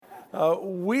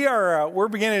We're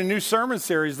beginning a new sermon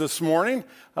series this morning.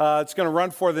 It's going to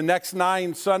run for the next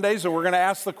 9 Sundays, and we're going to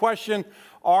ask the question,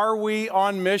 are we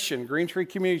on mission? Green Tree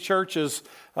Community Church is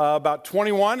about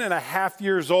 21 and a half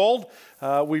years old.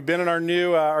 We've been in our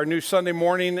new Sunday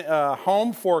morning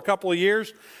home for a couple of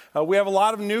years. We have a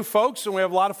lot of new folks, and we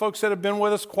have a lot of folks that have been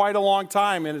with us quite a long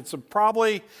time, and it's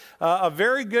probably a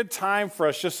very good time for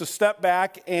us just to step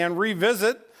back and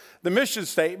revisit the mission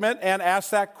statement and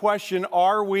ask that question,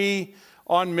 are we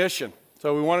on mission?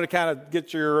 So we wanted to kind of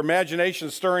get your imagination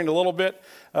stirring a little bit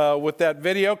with that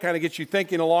video, kind of get you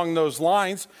thinking along those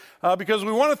lines, because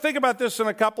we want to think about this in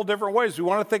a couple different ways. We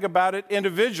want to think about it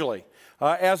individually.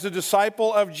 As a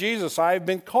disciple of Jesus, I've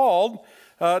been called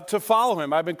to follow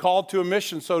him. I've been called to a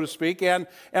mission, so to speak, and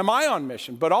am I on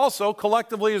mission? But also,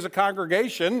 collectively as a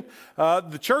congregation,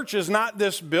 the church is not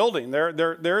this building.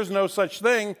 There is no such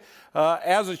thing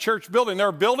as a church building. There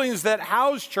are buildings that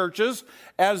house churches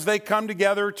as they come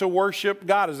together to worship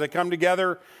God, as they come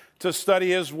together to study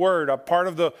his word. A part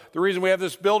of the reason we have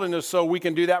this building is so we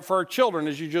can do that for our children,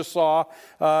 as you just saw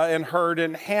and heard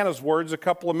in Hannah's words a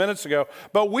couple of minutes ago.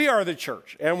 But we are the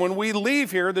church, and when we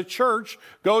leave here, the church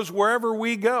goes wherever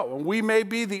we go. And we may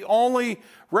be the only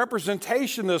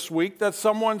representation this week that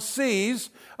someone sees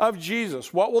of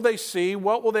Jesus. What will they see?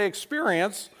 What will they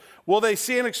experience? Will they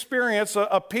see and experience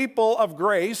a people of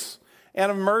grace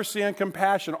and of mercy and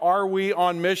compassion? Are we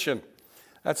on mission?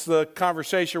 That's the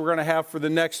conversation we're going to have for the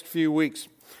next few weeks.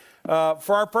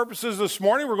 For our purposes this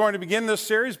morning, we're going to begin this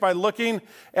series by looking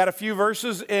at a few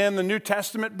verses in the New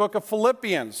Testament book of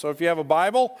Philippians. So if you have a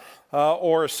Bible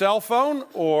or a cell phone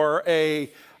or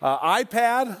a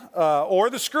iPad or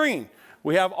the screen,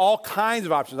 we have all kinds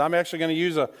of options. I'm actually going to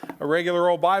use a regular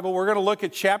old Bible. We're going to look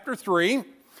at chapter 3,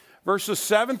 verses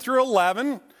 7 through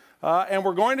 11, and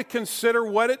we're going to consider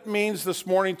what it means this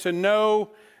morning to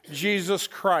know Jesus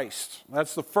Christ.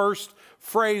 That's the first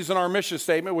phrase in our mission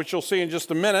statement, which you'll see in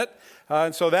just a minute.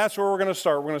 And so that's where we're going to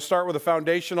start. We're going to start with a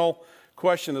foundational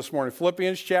question this morning.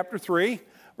 Philippians chapter 3,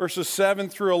 verses 7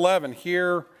 through 11.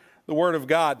 Hear the word of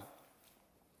God.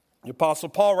 The Apostle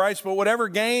Paul writes, "But whatever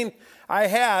gain I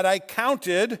had, I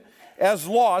counted as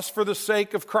loss for the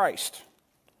sake of Christ.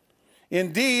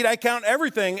 Indeed, I count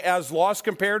everything as loss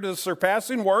compared to the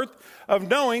surpassing worth of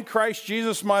knowing Christ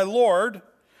Jesus my Lord.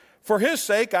 For his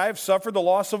sake, I have suffered the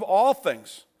loss of all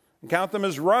things and count them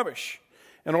as rubbish,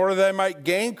 in order that I might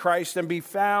gain Christ and be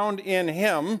found in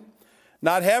him,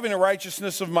 not having a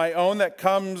righteousness of my own that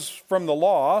comes from the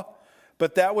law,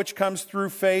 but that which comes through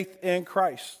faith in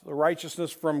Christ, the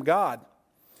righteousness from God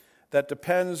that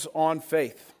depends on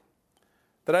faith,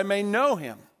 that I may know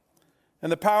him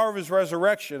and the power of his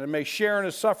resurrection, and may share in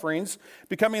his sufferings,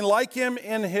 becoming like him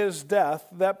in his death,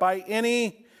 that by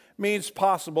any means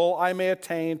possible I may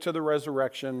attain to the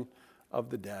resurrection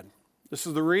of the dead." This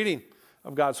is the reading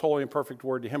of God's holy and perfect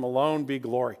word. To him alone be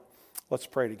glory. Let's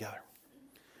pray together.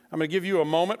 I'm going to give you a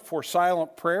moment for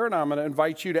silent prayer, and I'm going to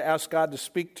invite you to ask God to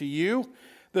speak to you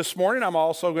this morning. I'm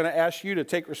also going to ask you to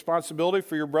take responsibility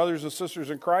for your brothers and sisters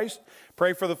in Christ.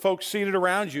 Pray for the folks seated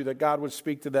around you that God would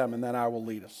speak to them, and then I will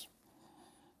lead us.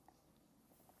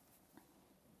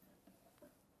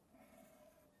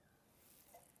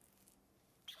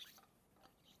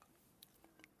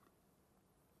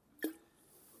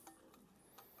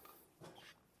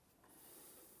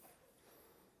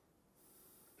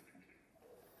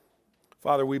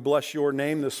 Father, we bless your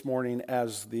name this morning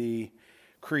as the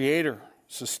creator,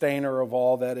 sustainer of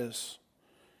all that is.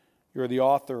 You're the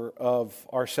author of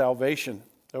our salvation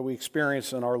that we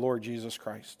experience in our Lord Jesus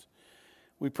Christ.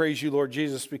 We praise you, Lord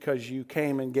Jesus, because you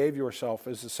came and gave yourself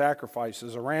as a sacrifice,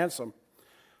 as a ransom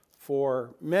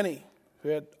for many who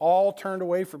had all turned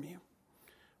away from you.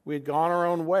 We had gone our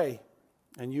own way,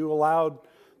 and you allowed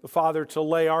the Father to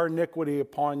lay our iniquity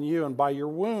upon you, and by your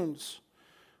wounds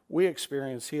we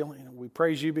experience healing. We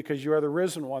praise you because you are the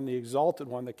risen one, the exalted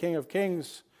one, the King of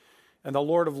kings, and the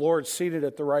Lord of lords, seated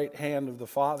at the right hand of the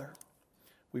Father.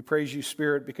 We praise you,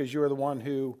 Spirit, because you are the one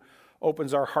who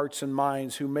opens our hearts and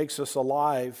minds, who makes us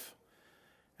alive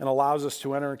and allows us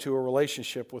to enter into a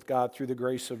relationship with God through the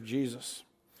grace of Jesus.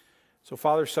 So,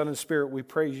 Father, Son, and Spirit, we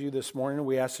praise you this morning, and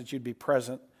we ask that you'd be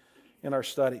present in our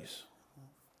studies.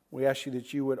 We ask you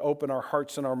that you would open our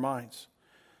hearts and our minds.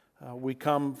 We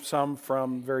come some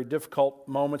from very difficult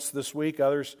moments this week,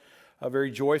 others very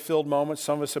joy-filled moments.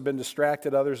 Some of us have been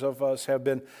distracted, others of us have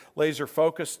been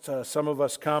laser-focused. Some of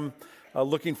us come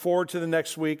looking forward to the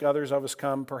next week, others of us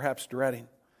come perhaps dreading.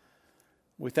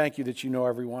 We thank you that you know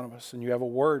every one of us, and you have a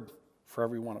word for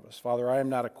every one of us. Father, I am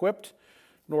not equipped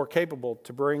nor capable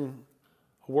to bring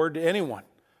a word to anyone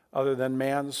other than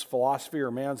man's philosophy or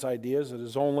man's ideas. It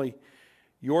is only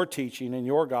your teaching and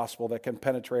your gospel that can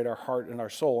penetrate our heart and our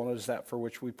soul, and it is that for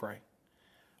which we pray.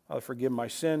 Father, forgive my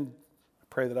sin. I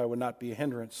pray that I would not be a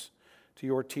hindrance to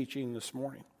your teaching this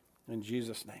morning. In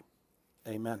Jesus' name,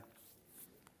 amen.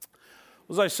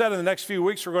 As I said, in the next few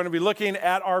weeks, we're going to be looking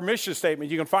at our mission statement.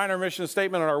 You can find our mission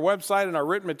statement on our website and our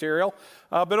written material,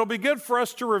 but it'll be good for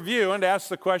us to review and to ask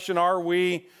the question, are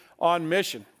we on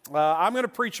mission? I'm going to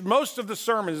preach most of the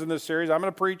sermons in this series. I'm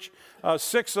going to preach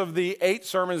 6 of the 8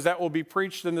 sermons that will be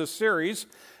preached in this series.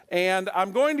 And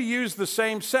I'm going to use the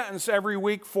same sentence every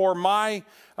week for my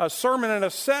sermon in a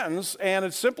sentence, and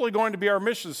it's simply going to be our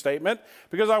mission statement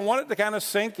because I want it to kind of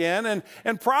sink in.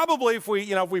 And probably if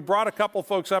we brought a couple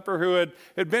folks up here who had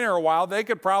been here a while, they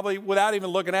could probably, without even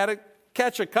looking at it,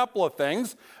 catch a couple of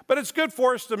things. But it's good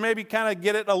for us to maybe kind of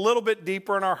get it a little bit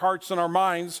deeper in our hearts and our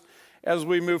minds as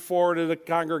we move forward in the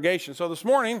congregation. So this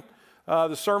morning,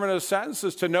 the sermon in a sentence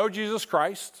is to know Jesus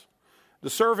Christ, to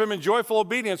serve him in joyful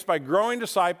obedience by growing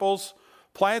disciples,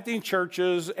 planting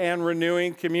churches, and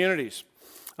renewing communities.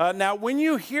 Now, when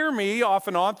you hear me off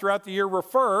and on throughout the year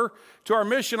refer to our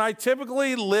mission, I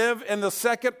typically live in the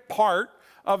second part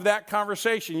of that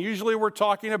conversation. Usually we're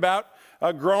talking about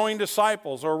growing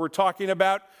disciples, or we're talking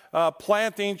about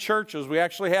planting churches. We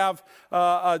actually have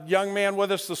a young man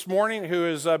with us this morning who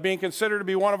is being considered to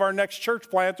be one of our next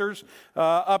church planters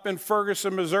up in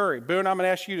Ferguson, Missouri. Boone, I'm going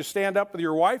to ask you to stand up with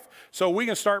your wife so we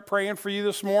can start praying for you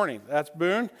this morning. That's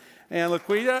Boone and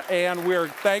Laquita, and we're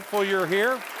thankful you're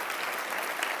here.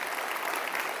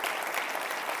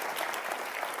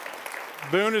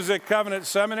 Boone is at Covenant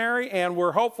Seminary, and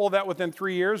we're hopeful that within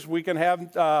 3 years we can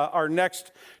have our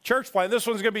next church plant. This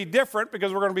one's going to be different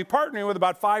because we're going to be partnering with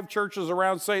about 5 churches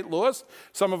around St. Louis,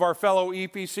 some of our fellow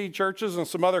EPC churches and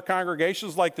some other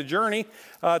congregations like The Journey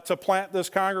to plant this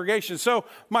congregation. So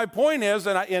my point is,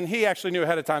 and he actually knew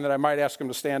ahead of time that I might ask him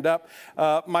to stand up,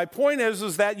 my point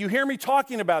is that you hear me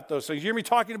talking about those things. You hear me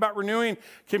talking about renewing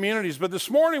communities, but this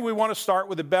morning we want to start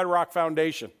with the bedrock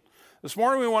foundation. This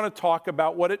morning we want to talk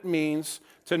about what it means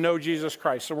to know Jesus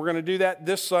Christ. And we're going to do that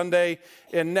this Sunday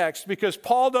and next because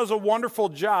Paul does a wonderful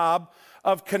job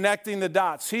of connecting the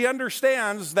dots. He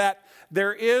understands that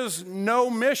there is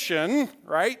no mission,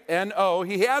 right? N-O.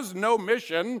 He has no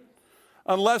mission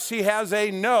unless he has a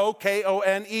no,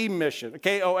 K-O-N-E mission.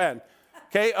 K-O-N.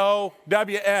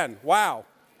 K-O-W-N. Wow.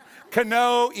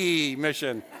 Kano-E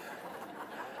mission.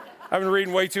 I've been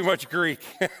reading way too much Greek.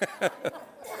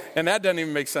 And that doesn't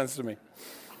even make sense to me.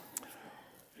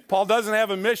 Paul doesn't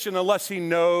have a mission unless he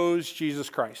knows Jesus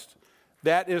Christ.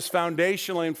 That is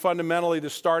foundationally and fundamentally the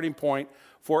starting point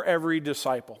for every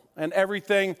disciple. And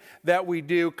everything that we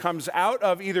do comes out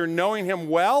of either knowing him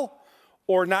well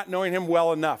or not knowing him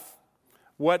well enough.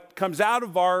 What comes out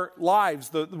of our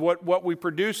lives, what we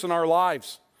produce in our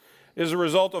lives, is a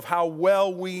result of how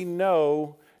well we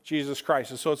know Jesus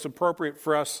Christ. And so it's appropriate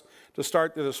for us to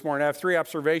start this morning. I have 3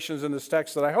 observations in this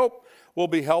text that I hope will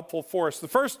be helpful for us. The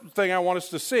first thing I want us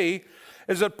to see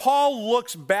is that Paul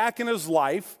looks back in his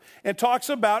life and talks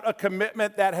about a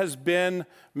commitment that has been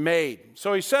made.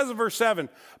 So he says in verse 7,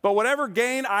 but whatever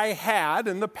gain I had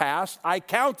in the past, I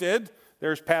counted,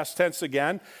 there's past tense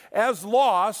again, as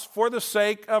loss for the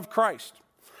sake of Christ.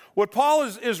 What Paul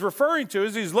is referring to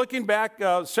is he's looking back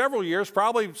several years,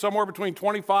 probably somewhere between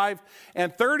 25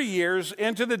 and 30 years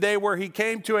into the day where he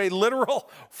came to a literal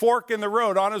fork in the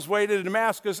road on his way to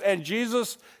Damascus, and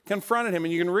Jesus confronted him.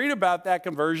 And you can read about that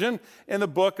conversion in the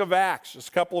book of Acts, just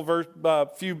a couple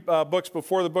of few books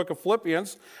before the book of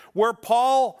Philippians, where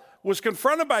Paul was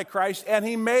confronted by Christ and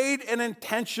he made an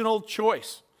intentional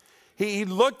choice. He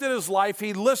looked at his life,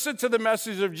 he listened to the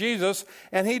message of Jesus,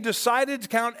 and he decided to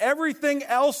count everything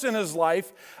else in his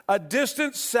life a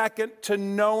distant second to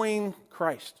knowing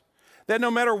Christ. That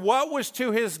no matter what was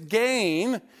to his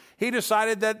gain, he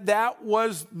decided that that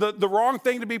was the wrong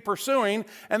thing to be pursuing,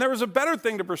 and there was a better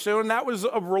thing to pursue, and that was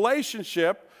a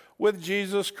relationship with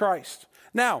Jesus Christ.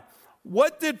 Now,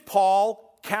 what did Paul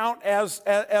count as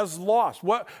loss?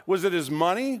 What was it? His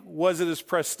money? Was it his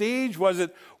prestige? Was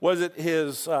it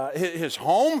his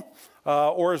home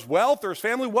or his wealth or his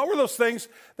family? What were those things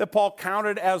that Paul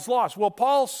counted as loss? Well,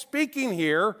 Paul's speaking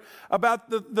here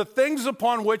about the things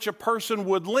upon which a person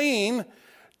would lean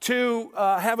to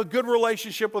have a good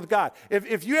relationship with God.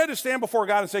 If you had to stand before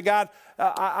God and say, God,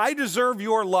 I deserve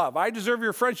your love, I deserve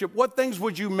your friendship, what things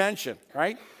would you mention,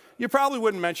 right? You probably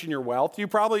wouldn't mention your wealth. You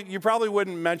probably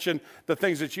wouldn't mention the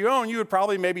things that you own. You would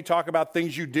probably maybe talk about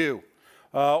things you do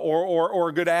or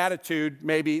a good attitude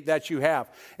maybe that you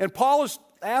have. And Paul is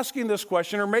asking this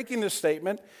question or making this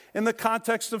statement in the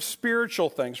context of spiritual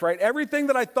things, right? Everything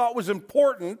that I thought was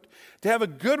important to have a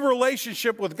good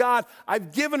relationship with God,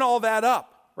 I've given all that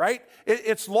up. right?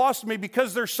 It's lost me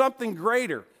because there's something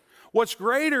greater. What's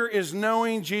greater is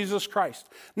knowing Jesus Christ.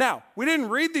 Now, we didn't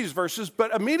read these verses,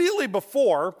 but immediately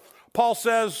before, Paul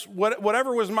says,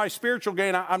 whatever was my spiritual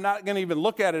gain, I'm not going to even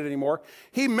look at it anymore.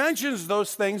 He mentions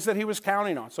those things that he was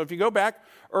counting on. So if you go back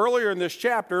earlier in this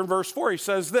chapter, in verse 4, he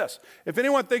says this, if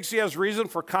anyone thinks he has reason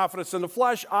for confidence in the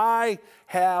flesh, I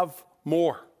have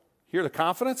more. Hear the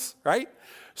confidence, right?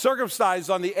 Circumcised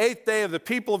on the 8th day of the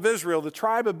people of Israel, the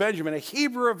tribe of Benjamin, a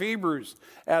Hebrew of Hebrews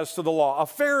as to the law, a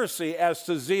Pharisee as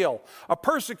to zeal, a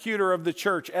persecutor of the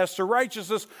church as to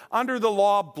righteousness, under the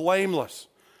law blameless.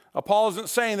 Paul isn't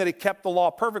saying that he kept the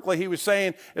law perfectly. He was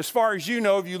saying, as far as you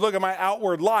know, if you look at my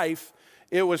outward life,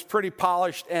 it was pretty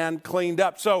polished and cleaned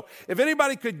up. So if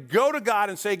anybody could go to God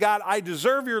and say, God, I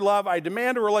deserve your love, I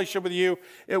demand a relationship with you,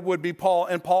 it would be Paul.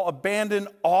 And Paul abandoned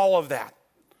all of that.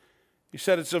 He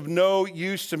said, it's of no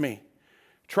use to me.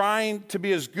 Trying to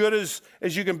be as good as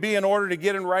you can be in order to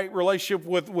get in right relationship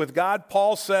with God,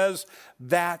 Paul says,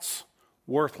 that's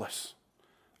worthless.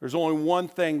 There's only one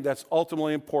thing that's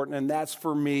ultimately important, and that's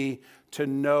for me to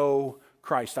know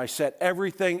Christ. I set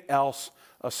everything else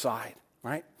aside,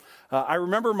 right? I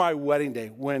remember my wedding day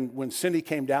when Cindy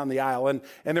came down the aisle, and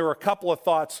there were a couple of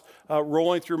thoughts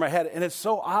rolling through my head. And it's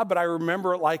so odd, but I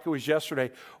remember it like it was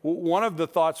yesterday. One of the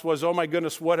thoughts was, oh my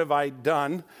goodness, what have I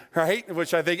done, right?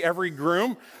 Which I think every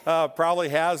groom probably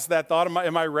has that thought.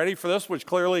 Am I ready for this? Which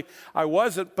clearly I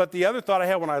wasn't. But the other thought I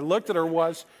had when I looked at her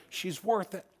was, she's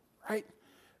worth it, right?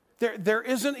 There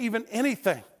isn't even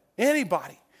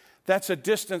anybody that's a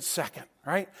distant second,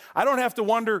 right? I don't have to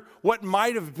wonder what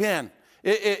might have been.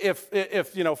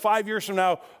 If 5 years from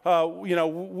now,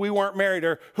 we weren't married,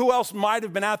 or who else might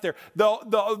have been out there.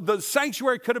 The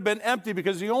sanctuary could have been empty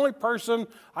because the only person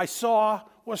I saw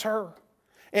was her.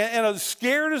 And as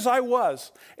scared as I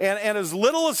was, and as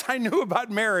little as I knew about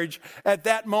marriage at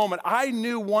that moment, I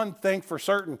knew one thing for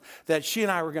certain, that she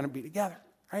and I were going to be together,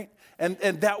 right? And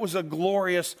that was a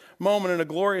glorious moment and a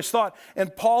glorious thought.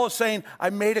 And Paul is saying,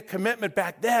 I made a commitment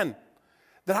back then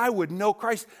that I would know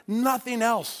Christ. Nothing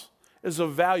else is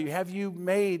of value. Have you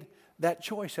made that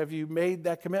choice? Have you made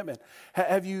that commitment?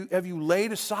 Have you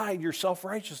laid aside your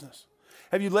self-righteousness?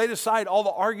 Have you laid aside all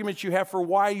the arguments you have for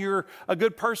why you're a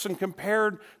good person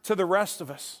compared to the rest of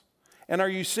us? And are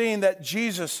you seeing that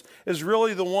Jesus is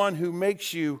really the one who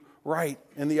makes you right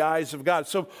in the eyes of God?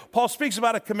 So Paul speaks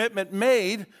about a commitment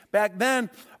made back then,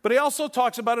 but he also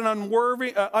talks about an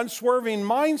unswerving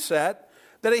mindset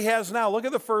that he has now. Look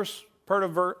at the first part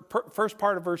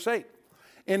of verse 8.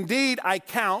 Indeed, I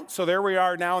count, so there we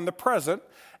are now in the present,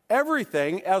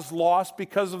 everything as lost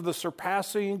because of the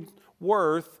surpassing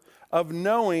worth of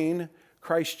knowing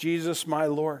Christ Jesus my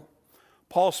Lord.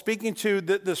 Paul speaking to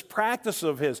this practice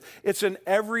of his. It's an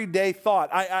everyday thought.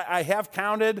 I have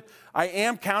counted, I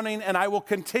am counting, and I will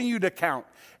continue to count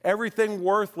everything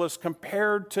worthless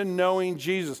compared to knowing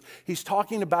Jesus. He's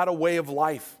talking about a way of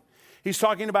life. He's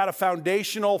talking about a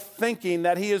foundational thinking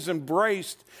that he has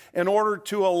embraced in order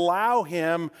to allow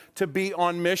him to be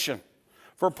on mission.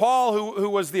 For Paul, who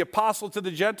was the apostle to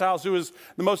the Gentiles, who was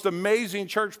the most amazing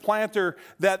church planter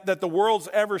that the world's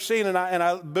ever seen,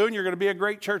 Boone, you're going to be a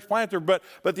great church planter, but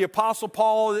the apostle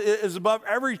Paul is above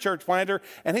every church planter,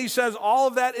 and he says all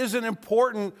of that isn't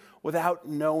important without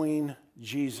knowing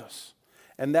Jesus.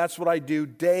 And that's what I do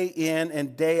day in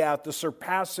and day out, the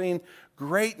surpassing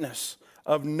greatness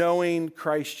of knowing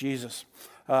Christ Jesus.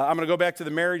 I'm going to go back to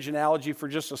the marriage analogy for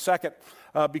just a second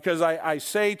because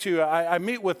I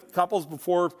meet with couples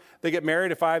before they get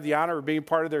married if I have the honor of being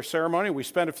part of their ceremony. We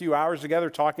spend a few hours together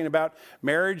talking about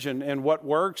marriage and what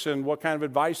works and what kind of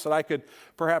advice that I could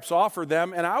perhaps offer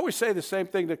them. And I always say the same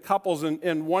thing to couples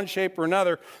in one shape or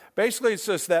another. Basically, it's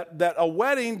just that a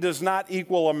wedding does not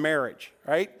equal a marriage,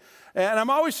 right? And I'm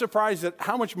always surprised at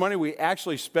how much money we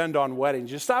actually spend on weddings.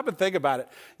 Just stop and think about it.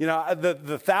 You know,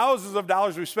 the thousands of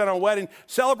dollars we spend on a wedding,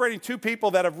 celebrating two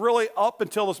people that have really, up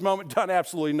until this moment, done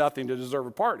absolutely nothing to deserve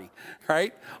a party,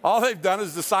 right? All they've done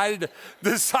is decided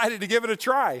to give it a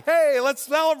try. Hey, let's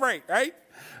celebrate, right?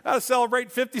 Got to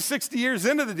celebrate 50, 60 years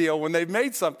into the deal when they've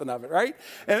made something of it, right?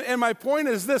 And my point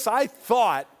is this, I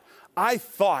thought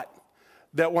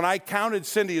that when I counted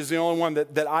Cindy as the only one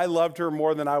that I loved her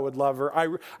more than I would love her,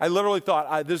 I literally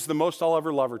thought, this is the most I'll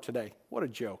ever love her today. What a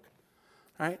joke,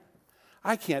 right?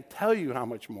 I can't tell you how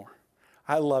much more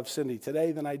I love Cindy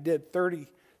today than I did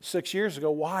 36 years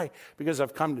ago. Why? Because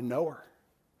I've come to know her.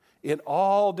 in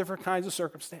all different kinds of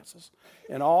circumstances,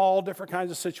 in all different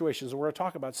kinds of situations. And we're going to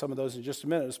talk about some of those in just a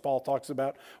minute as Paul talks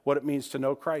about what it means to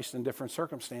know Christ in different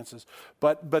circumstances.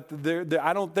 But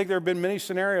I don't think there have been many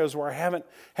scenarios where I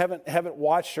haven't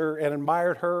watched her and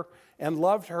admired her and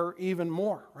loved her even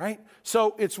more, right?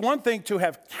 So it's one thing to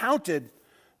have counted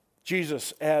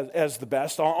Jesus as the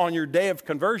best on your day of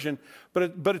conversion,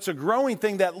 but it's a growing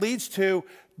thing that leads to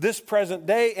this present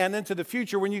day and into the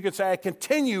future when you could say, I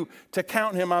continue to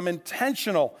count him. I'm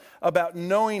intentional about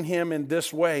knowing him in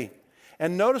this way.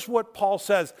 And notice what Paul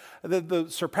says, the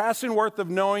surpassing worth of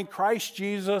knowing Christ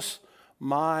Jesus,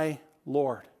 my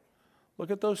Lord.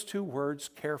 Look at those two words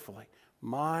carefully.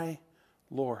 My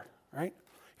Lord, right?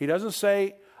 He doesn't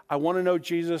say, I want to know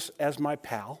Jesus as my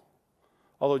pal,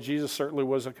 although Jesus certainly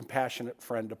was a compassionate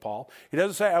friend to Paul. He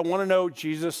doesn't say, I want to know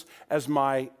Jesus as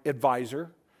my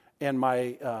advisor and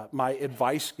my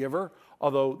advice giver,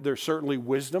 although there's certainly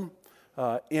wisdom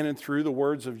in and through the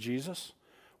words of Jesus.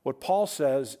 What Paul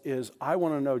says is, I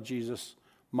want to know Jesus,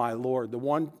 my Lord, the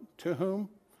one to whom,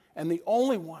 and the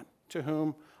only one to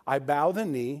whom I bow the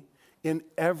knee in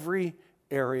every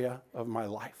area of my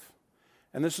life.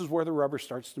 And this is where the rubber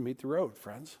starts to meet the road,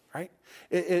 friends, right?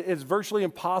 It's virtually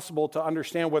impossible to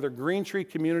understand whether Green Tree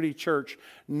Community Church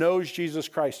knows Jesus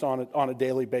Christ on a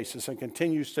daily basis and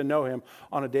continues to know him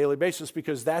on a daily basis,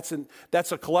 because that's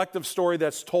a collective story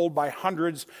that's told by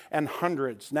hundreds and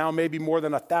hundreds, now maybe more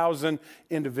than 1,000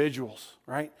 individuals,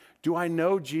 right? Do I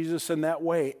know Jesus in that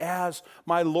way as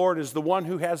my Lord, as the one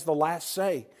who has the last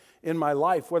say in my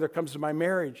life, whether it comes to my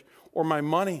marriage or my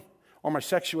money, or my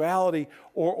sexuality,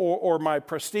 or my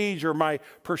prestige, or my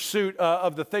pursuit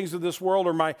of the things of this world,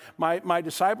 or my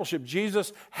discipleship?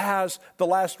 Jesus has the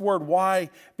last word. Why?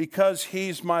 Because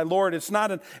he's my Lord. It's not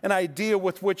an idea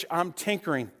with which I'm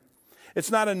tinkering.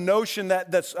 It's not a notion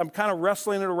that's I'm kind of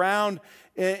wrestling it around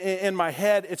in my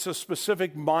head. It's a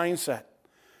specific mindset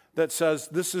that says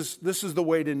this is the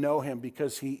way to know him,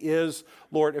 because he is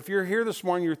Lord. If you're here this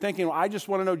morning, you're thinking, well, I just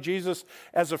want to know Jesus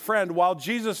as a friend. While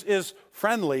Jesus is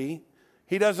friendly,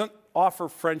 he doesn't offer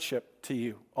friendship to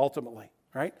you, ultimately,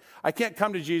 right? I can't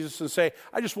come to Jesus and say,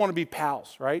 I just want to be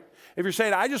pals, right? If you're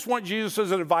saying, I just want Jesus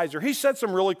as an advisor, he said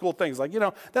some really cool things, like,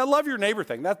 that love your neighbor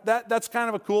thing. That's kind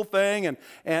of a cool thing,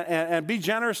 and be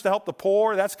generous to help the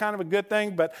poor. That's kind of a good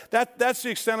thing, but that's the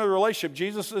extent of the relationship.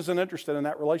 Jesus isn't interested in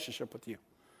that relationship with you.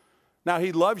 Now,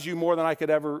 he loves you more than I could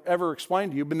ever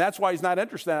explain to you, but that's why he's not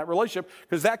interested in that relationship,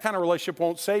 because that kind of relationship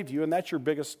won't save you, and that's your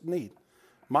biggest need.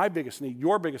 My biggest need,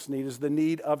 your biggest need, is the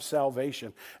need of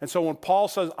salvation. And so when Paul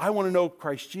says, I want to know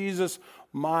Christ Jesus,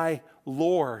 my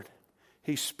Lord,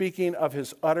 he's speaking of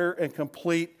his utter and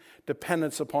complete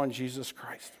dependence upon Jesus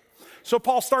Christ. So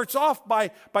Paul starts off by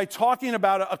talking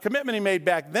about a commitment he made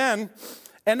back then,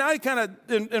 and now he kind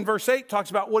of, in verse 8, talks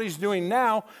about what he's doing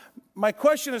now. My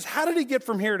question is, how did he get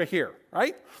from here to here,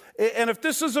 right? And if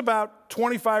this is about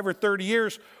 25 or 30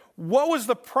 years, what was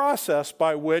the process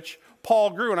by which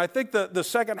Paul grew? And I think the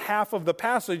second half of the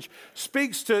passage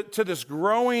speaks to this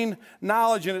growing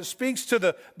knowledge, and it speaks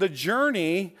to the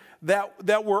journey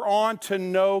that we're on to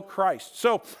know Christ.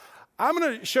 So I'm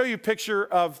going to show you a picture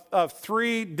of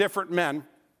three different men, and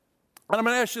I'm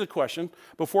going to ask you the question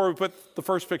before we put the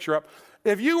first picture up.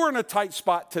 If you were in a tight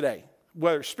spot today,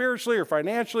 whether spiritually or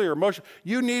financially or emotionally,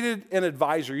 you needed an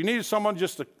advisor. You needed someone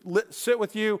just to sit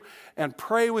with you and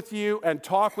pray with you and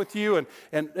talk with you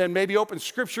and maybe open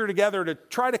scripture together to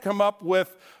try to come up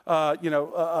with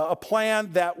a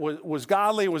plan that was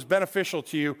godly, was beneficial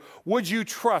to you. Would you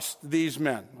trust these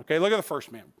men? Okay, look at the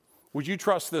first man. Would you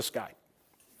trust this guy?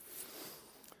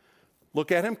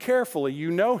 Look at him carefully.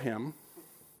 You know him.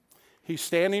 He's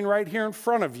standing right here in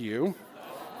front of you.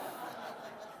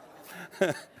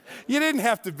 You didn't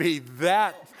have to be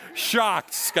that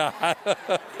shocked, Scott.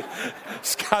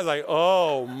 Scott's like,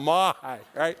 oh my,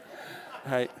 right?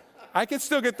 I can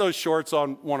still get those shorts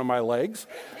on one of my legs,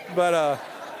 but,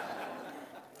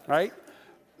 right?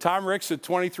 Tom Ricks at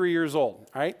 23 years old,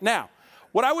 right? Now,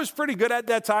 what I was pretty good at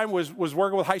that time was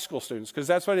working with high school students, because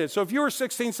that's what I did. So if you were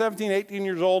 16, 17, 18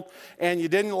 years old, and you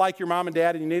didn't like your mom and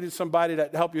dad, and you needed somebody to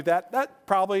help you with that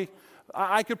probably...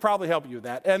 I could probably help you with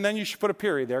that. And then you should put a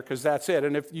period there, because that's it.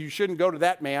 And if you shouldn't go to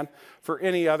that man for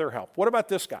any other help. What about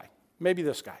this guy? Maybe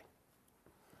this guy.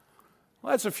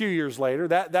 Well, that's a few years later.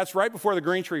 That's right before the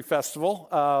Green Tree Festival,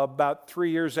 about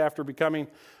 3 years after becoming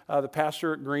the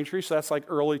pastor at Green Tree. So that's like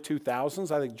early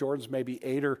 2000s. I think Jordan's maybe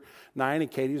 8 or 9, and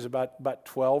Katie's about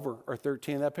 12 or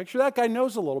 13 in that picture. That guy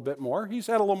knows a little bit more. He's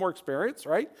had a little more experience,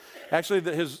 right? Actually,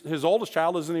 his oldest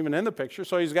child isn't even in the picture,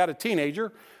 so he's got a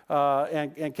teenager.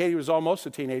 And Katie was almost a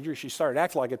teenager. She started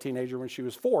acting like a teenager when she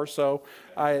was 4, so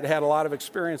I had a lot of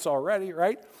experience already,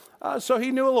 right? So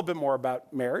he knew a little bit more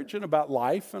about marriage and about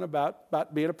life and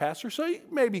about being a pastor. So he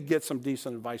maybe get some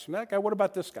decent advice from that guy. What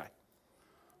about this guy?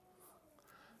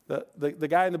 The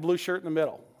guy in the blue shirt in the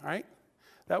middle, right?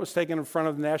 That was taken in front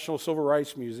of the National Civil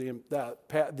Rights Museum.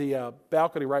 The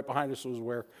balcony right behind us was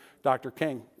where Dr.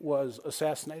 King was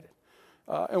assassinated.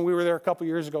 And we were there a couple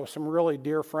years ago with some really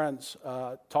dear friends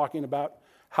talking about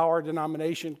how our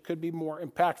denomination could be more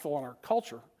impactful on our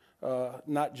culture,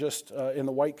 not just in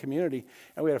the white community.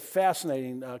 And we had a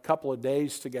fascinating couple of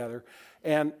days together.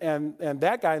 And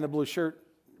that guy in the blue shirt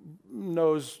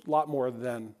knows a lot more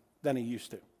than he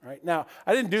used to. Right? Now,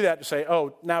 I didn't do that to say,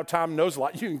 oh, now Tom knows a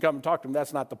lot. You can come and talk to him.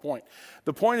 That's not the point.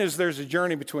 The point is there's a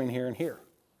journey between here and here,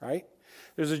 right?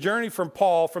 There's a journey from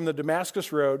Paul from the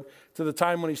Damascus Road to the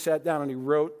time when he sat down and he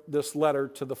wrote this letter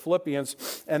to the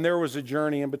Philippians, and there was a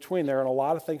journey in between there, and a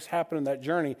lot of things happened in that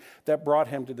journey that brought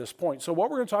him to this point. So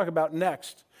what we're going to talk about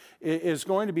next is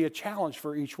going to be a challenge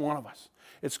for each one of us.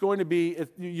 It's going to be,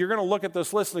 you're going to look at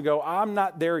this list and go, I'm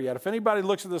not there yet. If anybody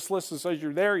looks at this list and says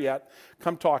you're there yet,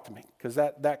 come talk to me, because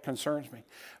that concerns me.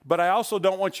 But I also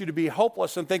don't want you to be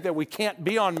hopeless and think that we can't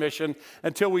be on mission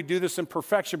until we do this in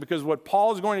perfection, because what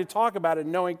Paul is going to talk about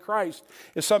in knowing Christ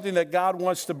is something that God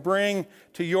wants to bring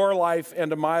to your life and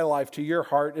to my life, to your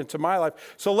heart and to my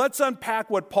life. So let's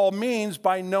unpack what Paul means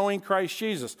by knowing Christ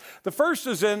Jesus. The first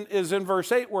is in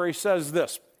verse 8, where he says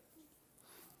this: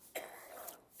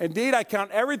 "Indeed, I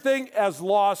count everything as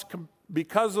loss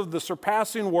because of the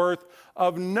surpassing worth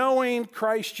of knowing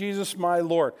Christ Jesus my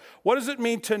Lord." What does it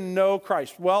mean to know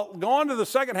Christ? Well, go on to the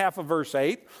second half of verse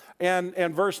 8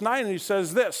 and verse 9, and he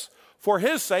says this: "For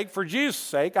his sake, for Jesus'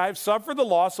 sake, I have suffered the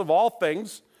loss of all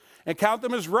things and count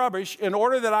them as rubbish, in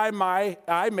order that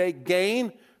I may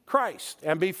gain Christ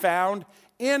and be found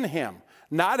in him,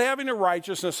 not having a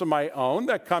righteousness of my own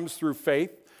that comes through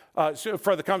faith,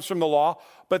 that comes from the law,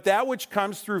 but that which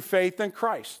comes through faith in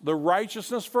Christ, the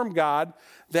righteousness from God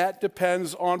that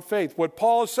depends on faith." What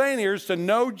Paul is saying here is to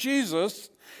know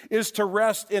Jesus is to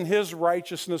rest in his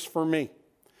righteousness for me,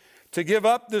 to give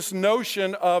up this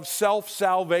notion of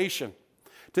self-salvation,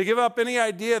 to give up any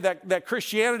idea that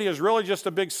Christianity is really just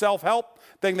a big self-help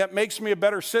thing that makes me a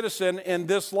better citizen in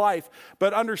this life,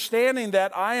 but understanding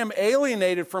that I am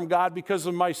alienated from God because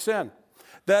of my sin.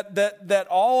 That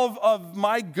all of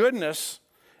my goodness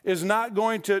is not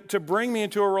going to bring me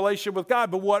into a relationship with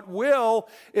God, but what will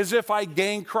is if I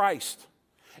gain Christ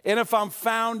and if I'm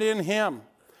found in him.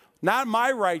 Not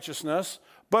my righteousness,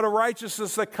 but a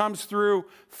righteousness that comes through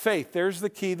faith. There's the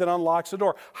key that unlocks the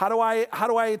door. How do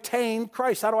I attain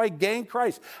Christ? How do I gain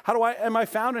Christ? Am I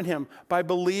found in him? By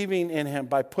believing in him,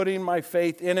 by putting my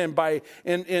faith in him, by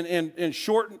in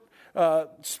short,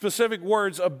 specific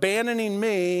words, abandoning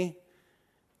me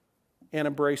and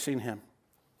embracing him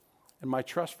and my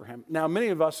trust for him. Now, many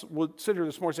of us would sit here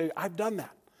this morning and say, I've done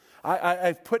that.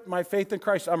 I've put my faith in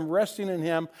Christ. I'm resting in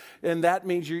him, and that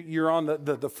means you're on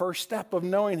the first step of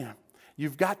knowing him.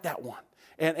 You've got that one,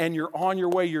 and you're on your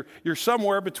way. You're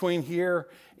somewhere between here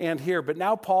and here. But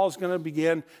now Paul's going to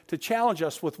begin to challenge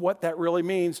us with what that really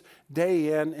means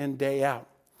day in and day out.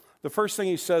 The first thing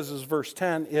he says is verse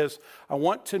 10 is, I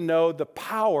want to know the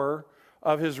power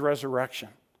of his resurrection.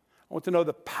 I want to know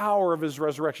the power of his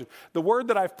resurrection. The word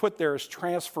that I've put there is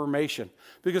transformation,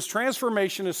 because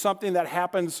transformation is something that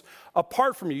happens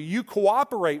apart from you. You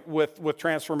cooperate with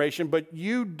transformation, but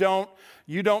you don't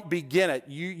begin it.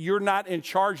 You're not in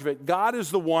charge of it. God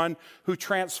is the one who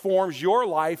transforms your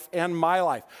life and my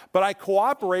life. But I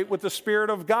cooperate with the Spirit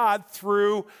of God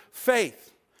through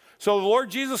faith. So the Lord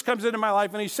Jesus comes into my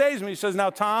life and he saves me. He says, now,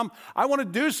 Tom, I want to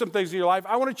do some things in your life.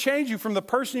 I want to change you from the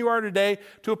person you are today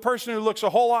to a person who looks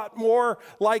a whole lot more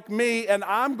like me, and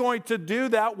I'm going to do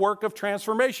that work of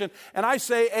transformation. And I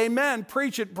say, amen,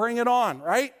 preach it, bring it on,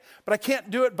 right? But I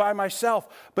can't do it by myself.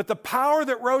 But the power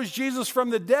that rose Jesus from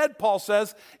the dead, Paul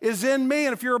says, is in me.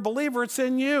 And if you're a believer, it's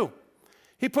in you.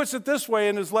 He puts it this way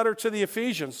in his letter to the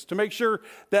Ephesians to make sure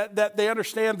that they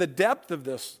understand the depth of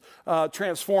this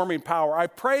transforming power. I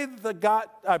pray that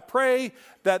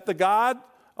the God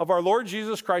of our Lord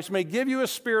Jesus Christ may give you a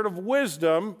spirit of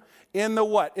wisdom in the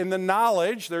what? In the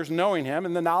knowledge, there's knowing him,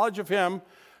 in the knowledge of him,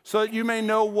 so that you may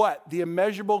know what? The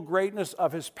immeasurable greatness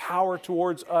of his power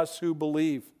towards us who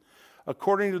believe,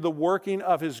 according to the working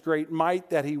of his great might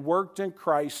that he worked in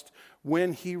Christ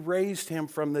when he raised him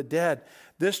from the dead.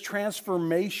 This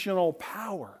transformational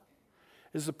power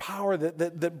is the power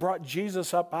that brought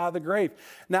Jesus up out of the grave.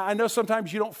 Now, I know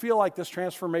sometimes you don't feel like this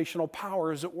transformational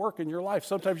power is at work in your life.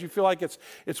 Sometimes you feel like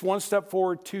it's one step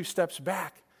forward, two steps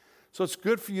back. So it's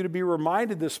good for you to be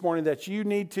reminded this morning that you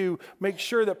need to make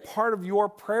sure that part of your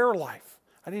prayer life,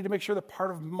 I need to make sure that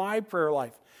part of my prayer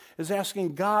life is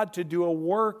asking God to do a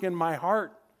work in my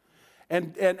heart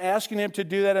and asking him to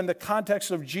do that in the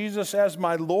context of Jesus as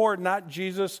my Lord, not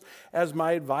Jesus as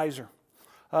my advisor.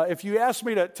 If you ask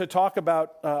me to talk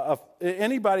about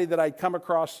anybody that I come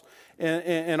across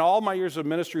in all my years of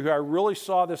ministry who I really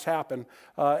saw this happen,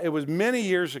 it was many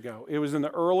years ago. It was in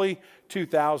the early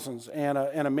 2000s, and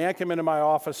a man came into my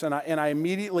office, and I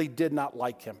immediately did not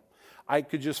like him. I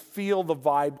could just feel the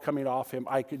vibe coming off him.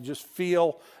 I could just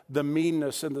feel the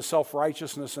meanness and the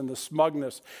self-righteousness and the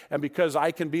smugness. And because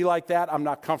I can be like that, I'm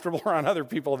not comfortable around other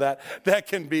people that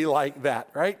can be like that,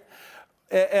 right?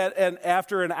 And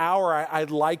after an hour, I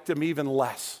liked him even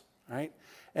less, right?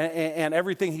 And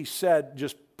everything he said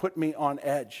just put me on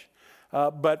edge.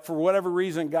 But for whatever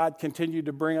reason, God continued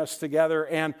to bring us together,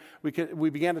 and we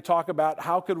began to talk about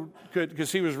how could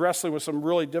because he was wrestling with some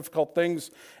really difficult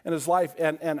things in his life,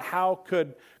 and how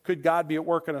could God be at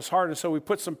work in his heart. And so we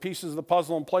put some pieces of the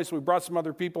puzzle in place. We brought some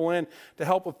other people in to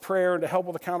help with prayer and to help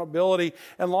with accountability.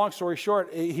 And long story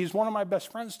short, he's one of my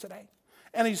best friends today.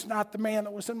 And he's not the man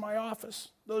that was in my office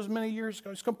those many years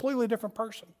ago. He's a completely different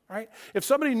person, right? If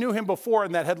somebody knew him before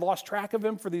and that had lost track of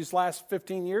him for these last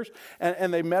 15 years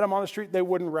and they met him on the street, they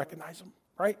wouldn't recognize him,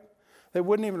 right? They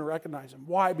wouldn't even recognize him.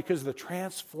 Why? Because of the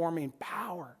transforming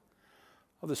power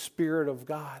of the Spirit of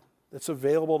God that's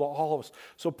available to all of us.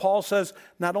 So Paul says,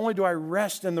 not only do I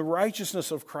rest in the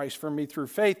righteousness of Christ for me through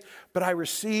faith, but I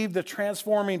receive the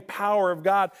transforming power of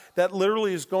God that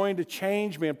literally is going to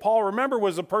change me. And Paul, remember,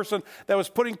 was a person that was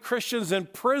putting Christians in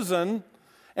prison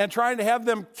and trying to have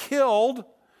them killed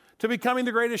to becoming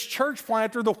the greatest church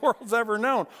planter the world's ever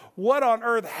known. What on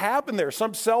earth happened there?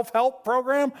 Some self-help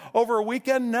program over a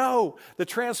weekend? No. The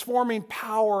transforming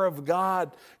power of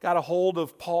God got a hold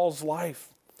of Paul's life.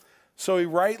 So he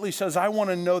rightly says, I want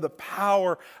to know the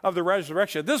power of the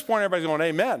resurrection. At this point, everybody's going,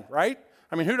 amen, right?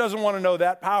 I mean, who doesn't want to know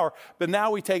that power? But now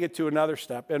we take it to another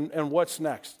step. And what's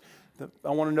next?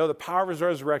 I want to know the power of his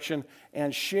resurrection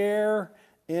and share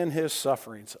in his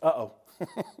sufferings. Uh-oh.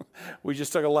 We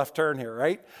just took a left turn here,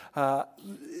 right?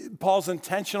 Paul's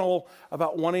intentional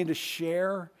about wanting to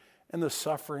share in the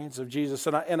sufferings of Jesus.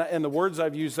 And the words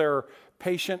I've used there are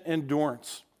patient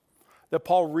endurance. That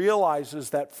Paul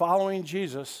realizes that following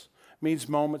Jesus means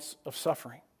moments of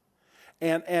suffering.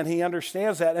 And he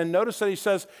understands that. And notice that he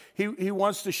says he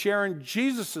wants to share in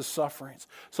Jesus' sufferings.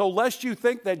 So lest you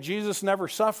think that Jesus never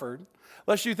suffered,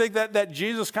 lest you think that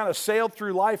Jesus kind of sailed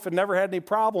through life and never had any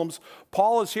problems,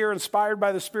 Paul is here inspired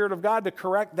by the Spirit of God to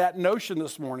correct that notion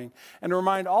this morning and to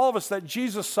remind all of us that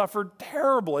Jesus suffered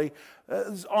terribly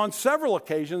on several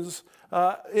occasions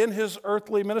in his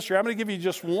earthly ministry. I'm going to give you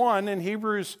just one. In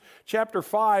Hebrews chapter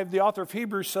 5, the author of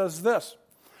Hebrews says this.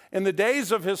 In the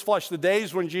days of his flesh, the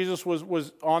days when Jesus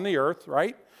was on the earth,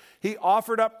 right? He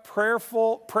offered up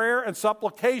prayer and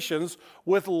supplications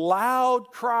with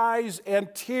loud cries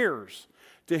and tears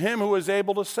to him who was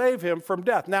able to save him from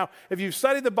death. Now, if you've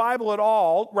studied the Bible at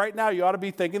all, right now you ought to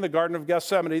be thinking the Garden of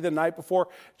Gethsemane, the night before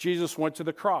Jesus went to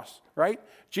the cross, right?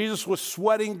 Jesus was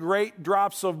sweating great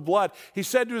drops of blood. He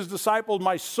said to his disciples,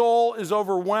 my soul is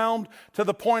overwhelmed to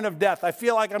the point of death. I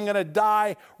feel like I'm going to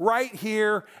die right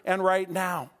here and right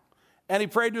now. And he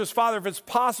prayed to his Father, if it's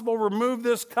possible, remove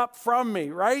this cup from me,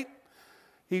 right?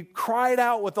 He cried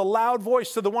out with a loud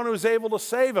voice to the one who was able to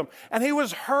save him. And he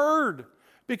was heard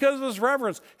because of his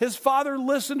reverence. His Father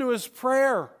listened to his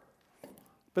prayer.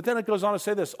 But then it goes on to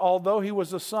say this, although he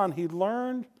was a son, he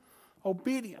learned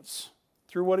obedience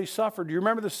through what he suffered. Do you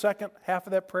remember the second half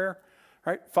of that prayer?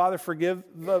 Right? Father, forgive,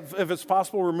 if it's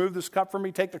possible, remove this cup from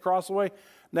me, take the cross away.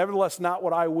 Nevertheless, not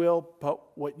what I will,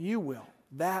 but what you will.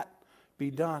 That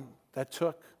be done. That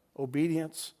took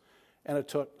obedience and it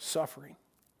took suffering.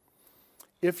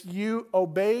 If you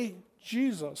obey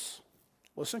Jesus,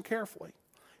 listen carefully,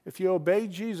 if you obey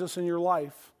Jesus in your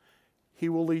life, he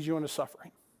will lead you into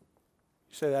suffering.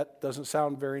 You say that doesn't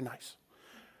sound very nice.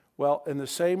 Well, in the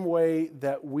same way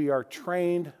that we are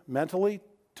trained mentally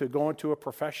to go into a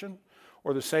profession,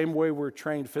 or the same way we're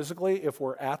trained physically if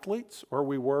we're athletes, or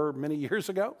we were many years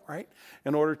ago, right?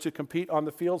 In order to compete on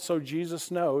the field, so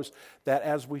Jesus knows that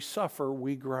as we suffer,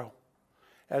 we grow.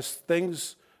 As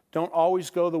things don't always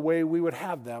go the way we would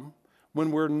have them,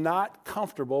 when we're not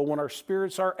comfortable, when our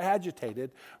spirits are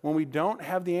agitated, when we don't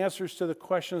have the answers to the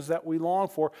questions that we long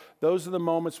for, those are the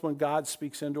moments when God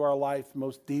speaks into our life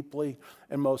most deeply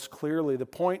and most clearly.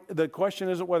 The question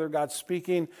isn't whether God's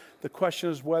speaking. The question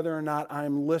is whether or not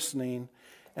I'm listening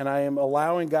and I am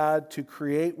allowing God to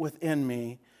create within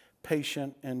me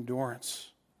patient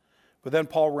endurance. But then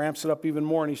Paul ramps it up even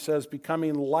more and he says,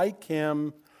 becoming like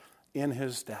him in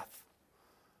his death.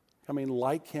 Becoming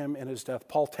like him in his death.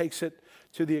 Paul takes it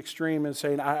to the extreme and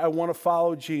saying, I want to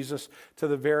follow Jesus to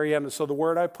the very end. And so the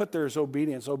word I put there is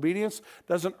obedience. Obedience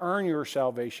doesn't earn your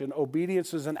salvation.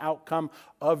 Obedience is an outcome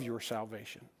of your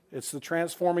salvation. It's the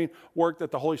transforming work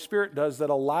that the Holy Spirit does that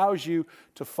allows you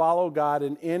to follow God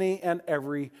in any and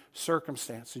every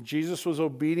circumstance. And Jesus was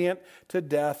obedient to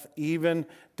death, even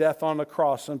death on the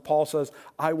cross. And Paul says,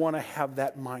 I want to have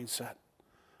that mindset.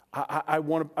 I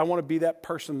want to be that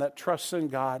person that trusts in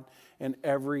God in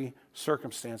every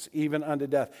circumstance, even unto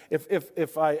death.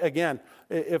 If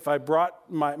I brought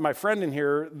my friend in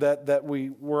here that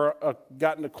we were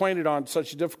gotten acquainted on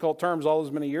such difficult terms all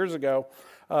those many years ago,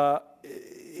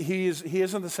 he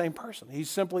isn't the same person. He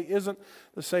simply isn't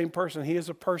the same person. He is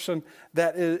a person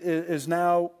that is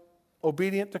now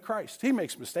obedient to Christ. He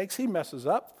makes mistakes. He messes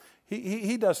up.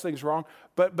 He does things wrong,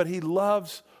 but he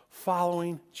loves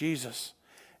following Jesus.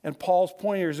 And Paul's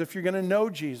point here is if you're going to know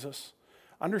Jesus,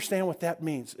 understand what that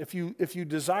means. If you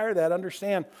desire that,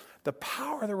 understand the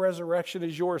power of the resurrection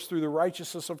is yours through the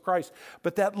righteousness of Christ.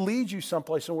 But that leads you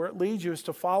someplace, and where it leads you is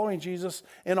to following Jesus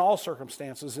in all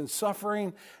circumstances, in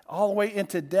suffering all the way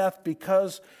into death,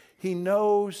 because he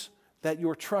knows that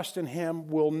your trust in him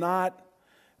will not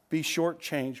be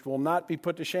shortchanged, will not be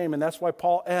put to shame. And that's why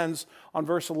Paul ends on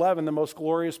verse 11, the most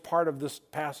glorious part of this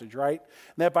passage, right?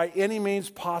 And that by any means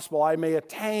possible I may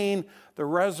attain the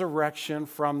resurrection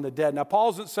from the dead. Now,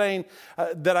 Paul isn't saying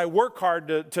that I work hard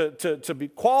to be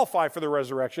qualified for the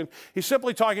resurrection. He's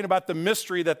simply talking about the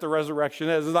mystery that the resurrection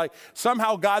is. It's like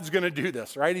somehow God's going to do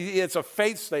this, right? It's a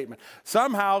faith statement.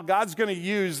 Somehow God's going to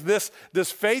use this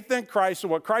faith in Christ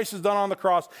and what Christ has done on the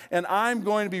cross, and I'm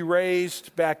going to be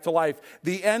raised back to life.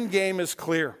 The end game is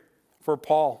clear for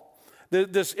Paul.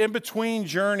 This in-between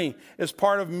journey is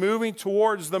part of moving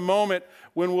towards the moment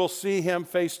when we'll see him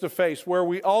face to face, where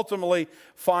we ultimately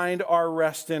find our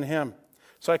rest in him.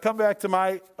 So I come back to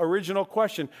my original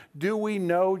question. Do we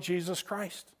know Jesus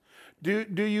Christ? Do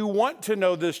you want to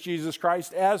know this Jesus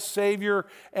Christ as Savior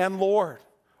and Lord?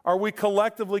 Are we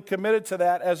collectively committed to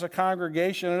that as a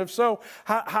congregation? And if so,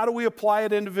 how do we apply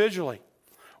it individually?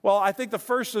 Well, I think the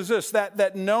first is this,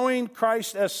 that knowing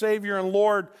Christ as Savior and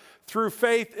Lord through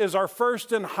faith is our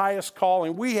first and highest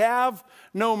calling. We have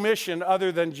no mission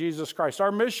other than Jesus Christ.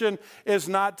 Our mission is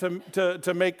not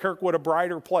to make Kirkwood a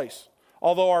brighter place.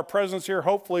 Although our presence here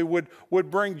hopefully would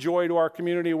bring joy to our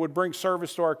community, would bring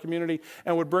service to our community,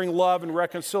 and would bring love and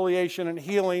reconciliation and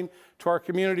healing to our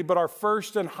community. But our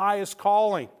first and highest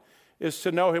calling is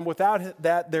to know him. Without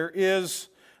that, there is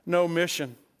no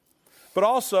mission. But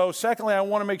also, secondly, I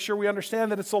want to make sure we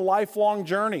understand that it's a lifelong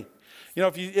journey. You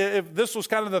know, if this was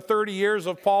kind of the 30 years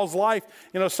of Paul's life,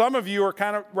 you know, some of you are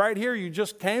kind of right here. You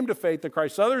just came to faith in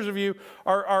Christ. Others of you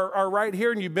are right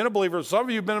here and you've been a believer. Some of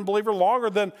you have been a believer longer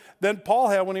than Paul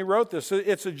had when he wrote this.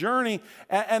 It's a journey,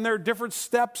 and there are different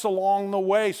steps along the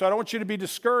way. So I don't want you to be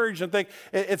discouraged and think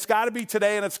it's got to be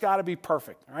today and it's got to be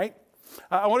perfect, right?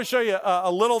 I want to show you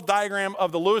a little diagram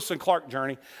of the Lewis and Clark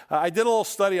journey. I did a little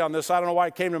study on this. I don't know why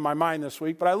it came to my mind this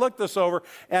week, but I looked this over,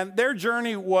 and their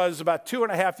journey was about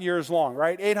 2.5 years long,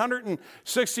 right?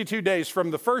 862 days from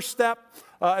the first step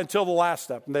until the last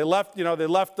step. And they left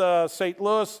St.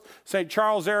 Louis, St.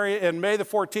 Charles area in May the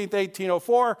 14th,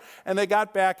 1804, and they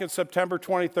got back in September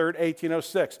 23rd,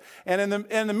 1806. And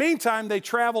in the meantime, they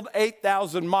traveled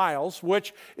 8,000 miles,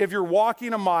 which if you're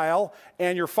walking a mile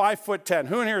and you're 5'10",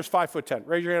 who in here is 5'10"?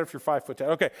 Raise your hand if you're 5'10".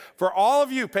 Okay, for all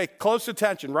of you, pay close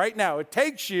attention right now. It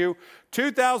takes you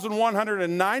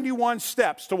 2,191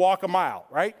 steps to walk a mile,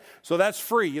 right? So that's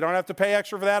free. You don't have to pay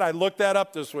extra for that. I looked that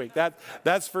up this week.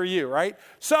 That's for you, right?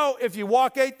 So if you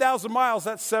walk 8,000 miles,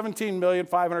 that's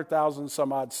 17,500,000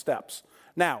 some odd steps.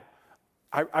 Now,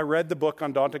 I read the book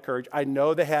Undaunted Courage. I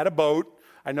know they had a boat.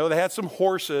 I know they had some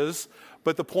horses.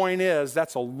 But the point is,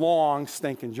 that's a long,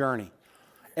 stinking journey.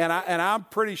 And I'm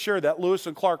pretty sure that Lewis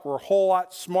and Clark were a whole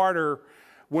lot smarter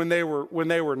when they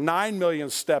were 9 million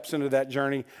steps into that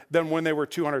journey than when they were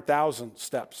 200,000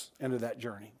 steps into that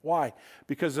journey. Why?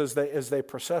 Because as they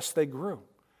processed, they grew,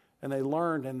 and they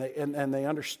learned, and they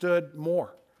understood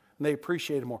more, and they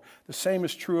appreciated more. The same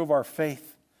is true of our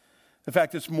faith. In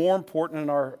fact, it's more important in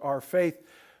our faith,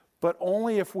 but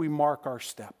only if we mark our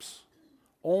steps,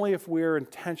 only if we're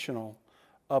intentional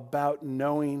about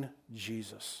knowing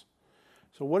Jesus.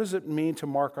 So what does it mean to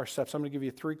mark our steps? I'm going to give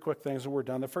you 3 quick things and we're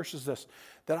done. The first is this,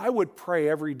 that I would pray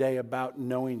every day about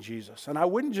knowing Jesus. And I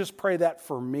wouldn't just pray that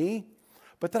for me,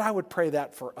 but that I would pray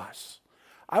that for us.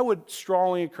 I would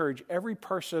strongly encourage every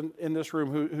person in this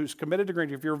room who's committed to Green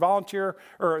Tree. If you're a volunteer,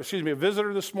 or a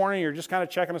visitor this morning, you're just kind of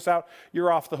checking us out, you're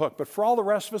off the hook. But for all the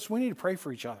rest of us, we need to pray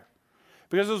for each other.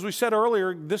 Because as we said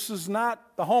earlier, this is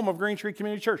not the home of Green Tree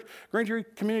Community Church. Green Tree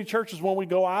Community Church is when we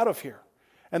go out of here.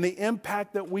 And the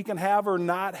impact that we can have or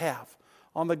not have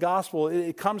on the gospel,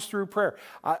 it comes through prayer.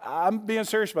 I'm being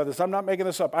serious about this. I'm not making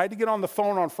this up. I had to get on the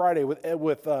phone on Friday with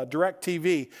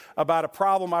DirecTV about a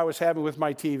problem I was having with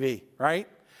my TV, right?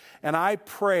 And I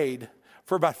prayed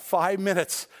for about 5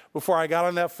 minutes before I got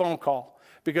on that phone call.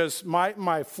 Because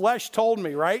my flesh told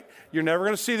me, right? You're never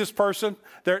going to see this person.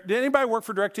 Did anybody work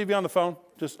for DirecTV on the phone?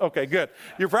 Okay, good.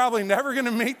 You're probably never going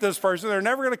to meet this person. They're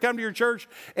never going to come to your church.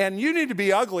 And you need to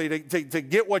be ugly to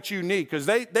get what you need. Because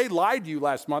they lied to you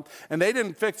last month and they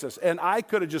didn't fix this. And I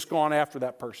could have just gone after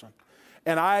that person.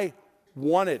 And I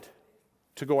wanted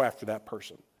to go after that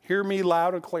person. Hear me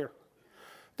loud and clear.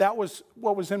 That was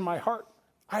what was in my heart.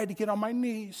 I had to get on my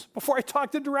knees before I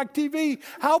talked to DirecTV.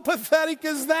 How pathetic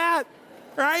is that?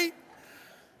 Right?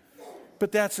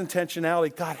 But that's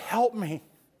intentionality. God, help me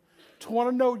to want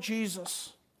to know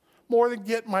Jesus more than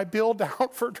get my bill down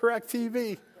for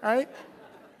DirecTV, right?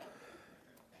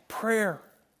 Prayer.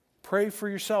 Pray for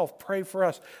yourself. Pray for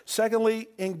us. Secondly,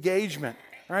 engagement,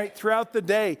 right? Throughout the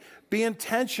day, be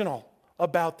intentional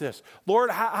about this.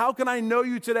 Lord, how can I know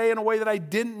you today in a way that I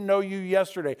didn't know you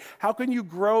yesterday? How can you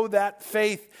grow that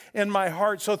faith in my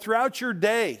heart? So throughout your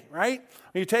day, right?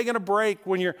 When you're taking a break,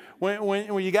 when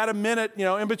you got a minute,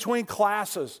 in between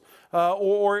classes,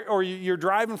 or you're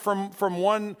driving from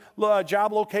one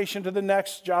job location to the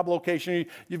next job location.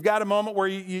 You've got a moment where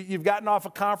you've gotten off a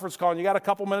conference call and you got a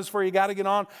couple minutes where you got to get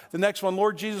on the next one.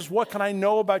 Lord Jesus, what can I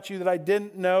know about you that I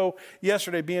didn't know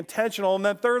yesterday? Be intentional. And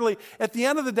then thirdly, at the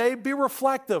end of the day, be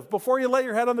reflective. Before you lay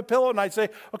your head on the pillow at night, say,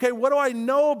 okay, what do I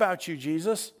know about you,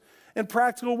 Jesus? In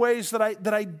practical ways that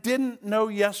I didn't know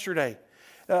yesterday.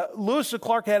 Lewis and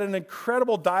Clark had an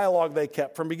incredible dialogue they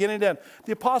kept from beginning to end.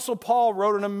 The Apostle Paul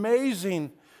wrote an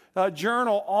amazing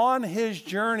journal on his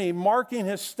journey, marking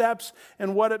his steps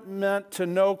and what it meant to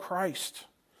know Christ.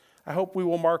 I hope we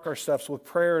will mark our steps with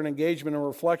prayer and engagement and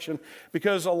reflection,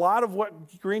 because a lot of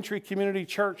what Green Tree Community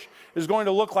Church is going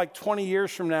to look like 20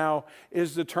 years from now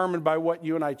is determined by what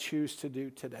you and I choose to do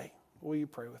today. Will you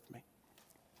pray with me?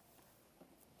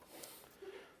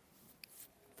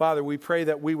 Father, we pray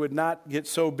that we would not get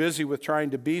so busy with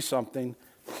trying to be something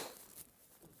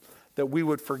that we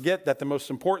would forget that the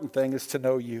most important thing is to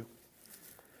know you.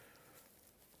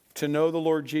 To know the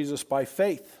Lord Jesus by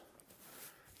faith.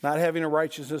 Not having a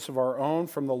righteousness of our own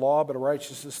from the law, but a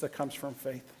righteousness that comes from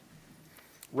faith.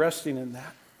 Resting in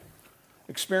that.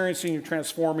 Experiencing your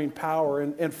transforming power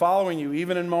and following you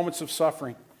even in moments of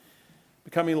suffering.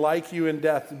 Becoming like you in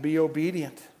death, and be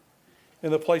obedient in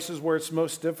the places where it's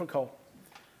most difficult.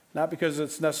 Not because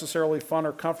it's necessarily fun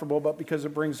or comfortable, but because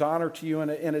it brings honor to you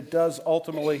and it does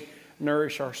ultimately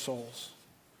nourish our souls.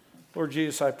 Lord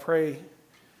Jesus, I pray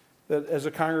that as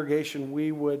a congregation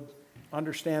we would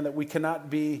understand that we cannot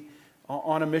be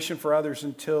on a mission for others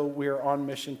until we are on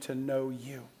mission to know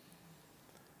you.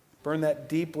 Burn that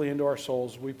deeply into our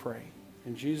souls, we pray.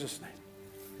 In Jesus'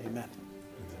 name, amen.